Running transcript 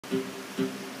Do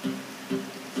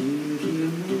you hear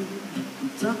me? I'm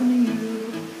talking to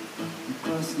you.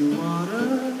 Across the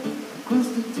water, across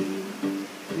the deep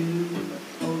blue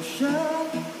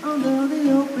ocean, under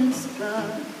the open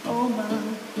sky. Oh my,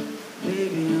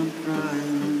 baby, I'm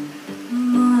crying.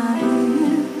 I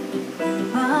hear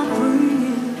my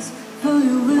breeze, feel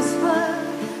you whisper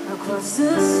across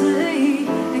the sea.